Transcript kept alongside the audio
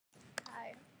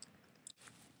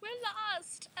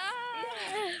lost. Ah.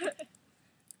 Yeah.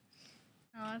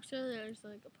 No, actually, there's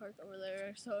like a park over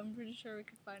there, so I'm pretty sure we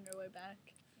could find our way back.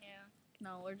 Yeah.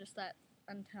 No, we're just that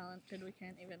untalented. We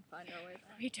can't even find our way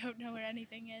back. We don't know where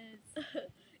anything is.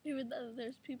 Even though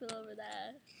there's people over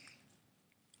there.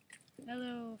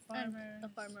 Hello, farmer. And a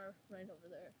farmer right over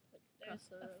there. Like, There's across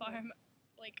the a road. farm,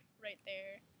 like, right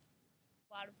there.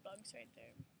 A lot of bugs right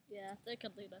there. Yeah, they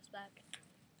could lead us back.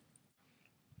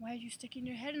 Why are you sticking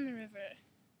your head in the river?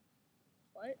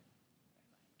 What?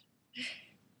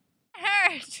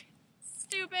 Hurt!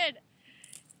 Stupid!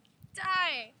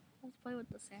 Die! Let's play with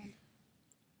the sand.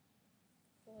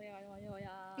 Oh yeah, oh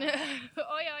yeah.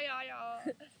 Oh,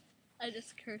 yeah. I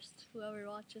just cursed whoever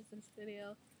watches this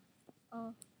video.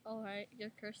 Oh, alright,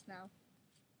 you're cursed now.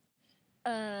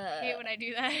 I hate when I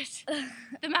do that.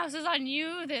 The mouse is on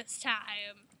you this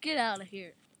time. Get out of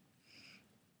here.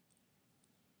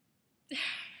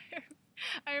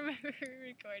 I remember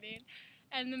recording,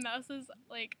 and the mouse was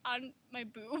like on my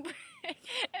boob,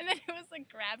 and then it was like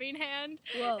grabbing hand.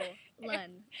 Whoa,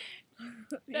 Len.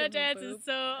 That dance is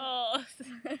so old.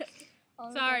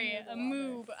 Sorry, a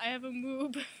moob. I have a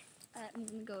moob. I'm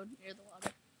gonna go near the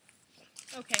water.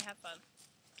 Okay, have fun.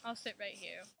 I'll sit right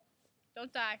here.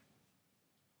 Don't die.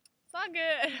 It's all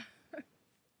good.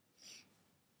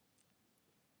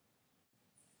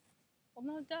 Oh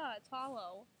no, duh, it's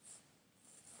hollow.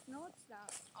 No, it's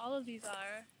not. All of these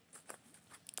are.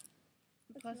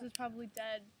 Plus, it's probably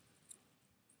dead.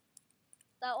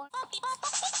 That one.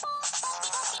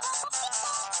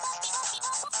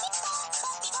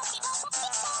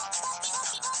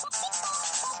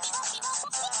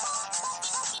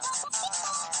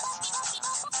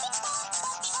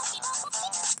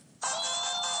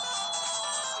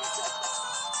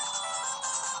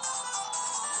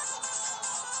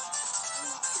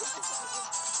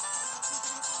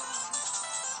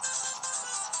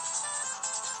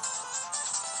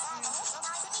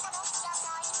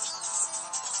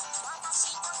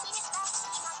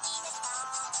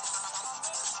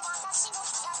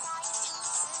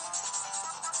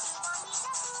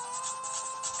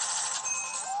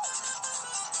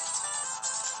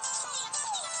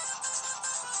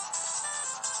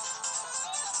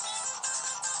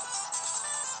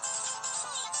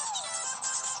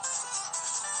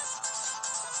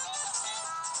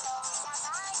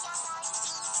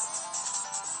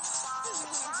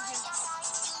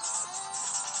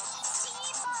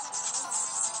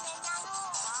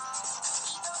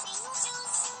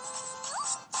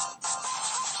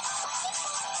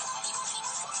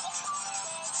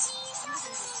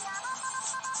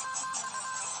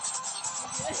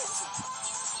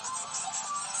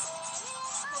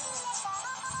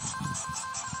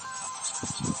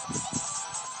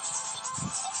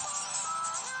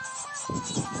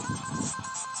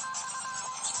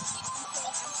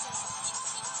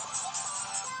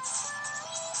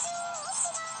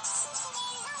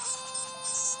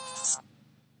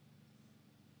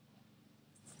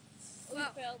 We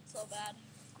failed so bad.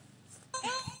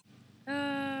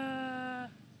 Oh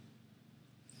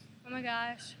my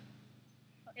gosh.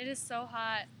 It is so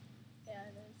hot. Yeah,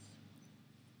 it is.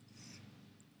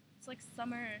 It's like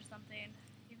summer or something,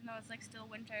 even though it's like still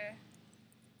winter.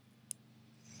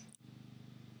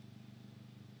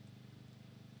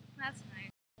 That's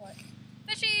nice. What?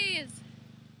 Fishies!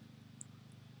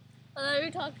 I thought you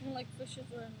were talking like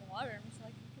fishes were in the water. I'm just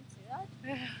like, you can see that?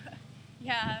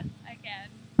 Yeah, I can.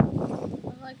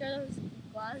 I'm like, are those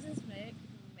glasses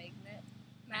magnet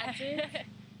magic?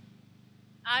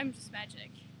 I'm just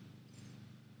magic.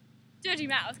 Dirty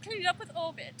mouse, clean it up with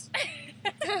orbit.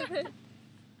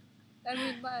 I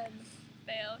mean, mine.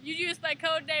 Fail. You used my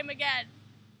code name again.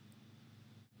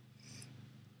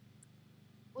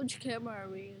 Which camera are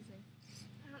we using?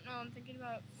 I don't know, I'm thinking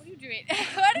about, what are you doing?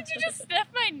 Why did you just sniff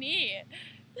my knee?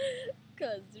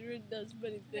 Because Rin does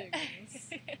many things.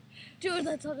 Dude,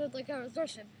 that sounded like I was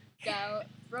Russian.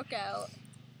 Broke out.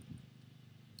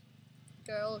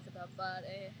 Girl, look at that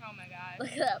body. Oh my god.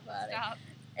 Look at that body. Stop.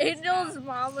 Angel's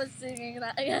mom was singing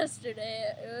that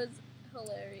yesterday. It was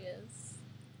hilarious.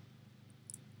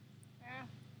 Yeah.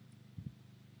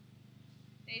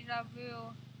 Deja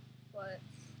vu. What?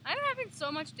 I'm having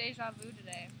so much deja vu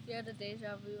today. You had a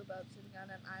deja vu about sitting on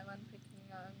an island picking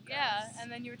on grass. Yeah,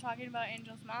 and then you were talking about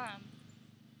Angel's mom.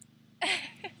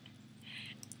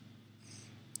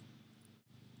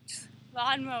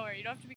 Lawnmower, you don't have to be